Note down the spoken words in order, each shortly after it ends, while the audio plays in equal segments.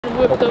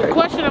with the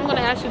question I'm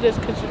gonna ask you this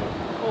because you're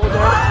older.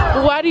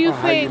 Why do you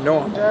think? How you know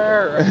I'm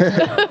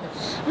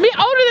Me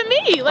older than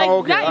me,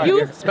 like not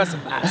you.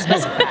 Specify.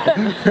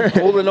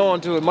 Holding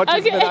on to as much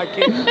as I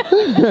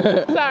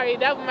can. Sorry,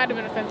 that might have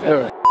been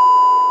offensive.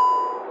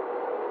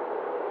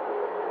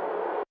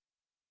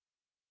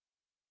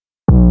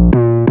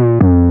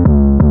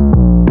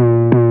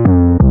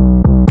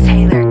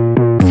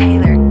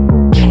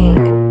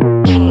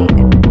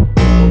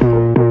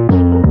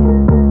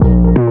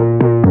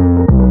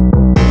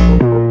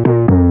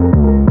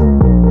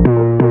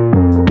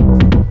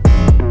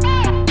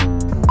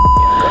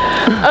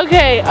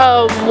 Okay,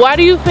 why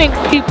do you think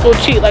people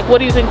cheat? Like, what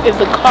do you think is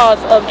the cause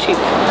of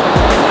cheating?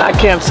 I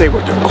can't say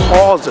what the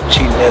cause of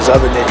cheating is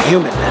other than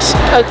humanness.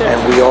 Okay.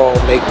 And we all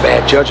make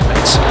bad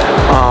judgments.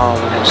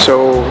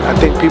 So I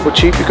think people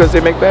cheat because they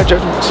make bad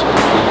judgments.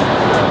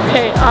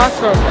 Okay,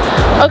 awesome.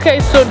 Okay,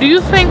 so do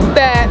you think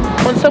that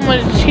when someone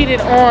is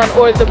cheated on,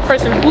 or the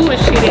person who is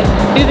cheating,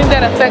 do you think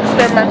that affects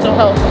their mental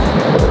health?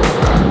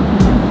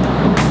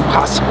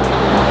 Possibly.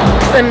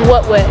 In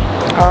what way?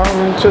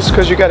 Just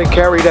because you got to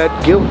carry that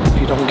guilt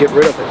if you don't get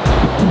rid of it.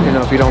 You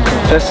know, if you don't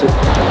confess it,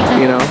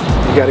 you know,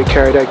 you got to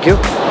carry that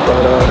guilt.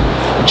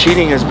 But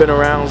cheating has been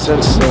around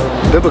since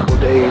biblical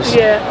days.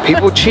 Yeah.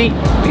 People cheat.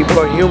 People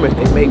are human.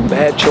 They make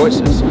bad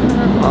choices.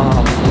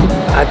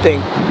 I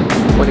think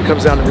when it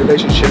comes down to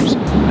relationships,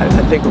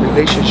 I think a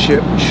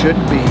relationship should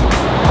be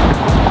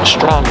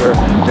stronger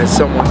than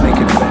someone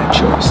making a bad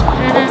choice.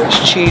 Whether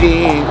it's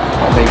cheating,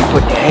 or maybe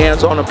putting your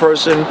hands on a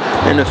person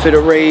in a fit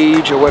of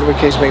rage, or whatever the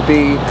case may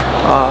be.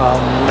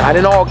 Not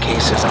in all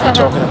cases. I'm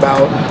talking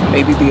about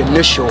maybe the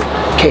initial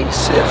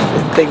case, if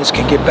things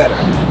can get better.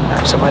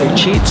 Now, if somebody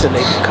cheats and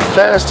they can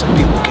confess and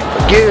people can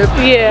forgive,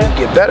 yeah, and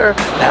get better.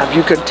 Now, if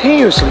you're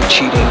continuously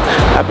cheating,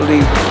 I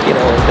believe, you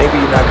know, maybe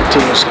you're not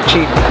continuously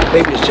cheating.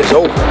 Maybe it's just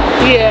over.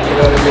 Yeah. You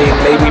know what I mean?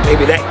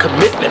 Maybe that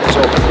commitment is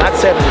over. I'm not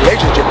saying the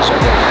relationship is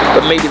over,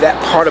 but maybe that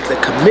part of the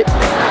commitment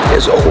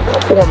is over,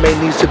 or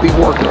needs to be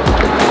worked on.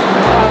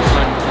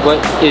 What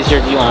is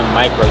your view on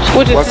micro cheating?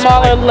 Which is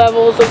smaller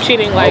levels of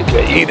cheating, like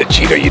okay, you either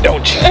cheat or you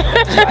don't cheat.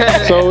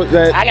 So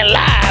that I can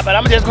lie, but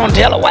I'm just gonna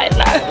tell a white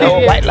lie. No,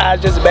 a white lie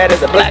is just as bad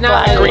as a black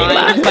lie, green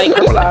lie.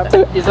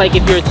 It's like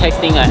if you're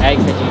texting an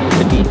ex that you used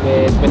to be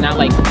with, but not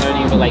like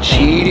flirting, but like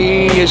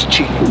cheating is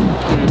cheating.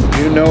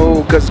 You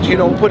know, because you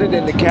don't put it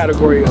in the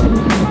category of,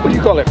 what do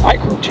you call it,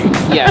 micro cheating?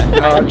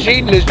 Yeah.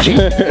 Cheating is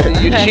cheating.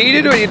 You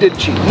cheated or you didn't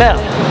cheat. Now,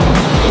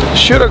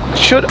 should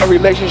a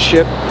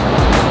relationship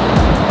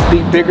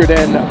be bigger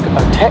than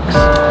a text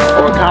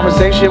or a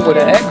conversation with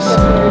an ex,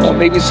 or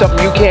maybe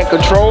something you can't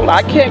control?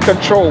 I can't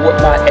control what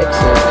my ex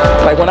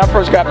is. Like when I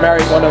first got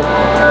married, one of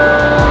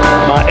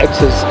my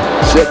exes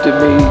said to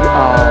me,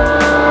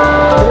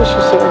 what did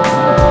she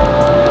say?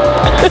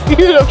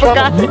 You don't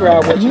trying to figure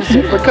out what you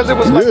said, because it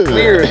was like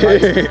clear,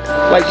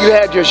 like you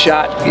had your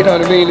shot, you know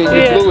what I mean, and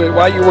you blew it.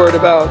 Why you worried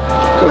about?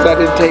 Because I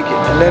didn't take it.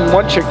 And then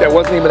one chick that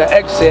wasn't even an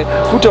ex said,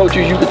 "Who told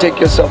you you could take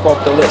yourself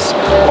off the list,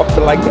 off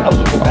the like the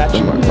eligible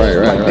bachelor?"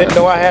 Right.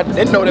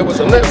 Didn't know there was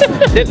a list.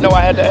 Didn't know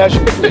I had to ask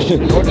you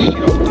permission in order to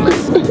get off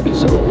the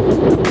list. So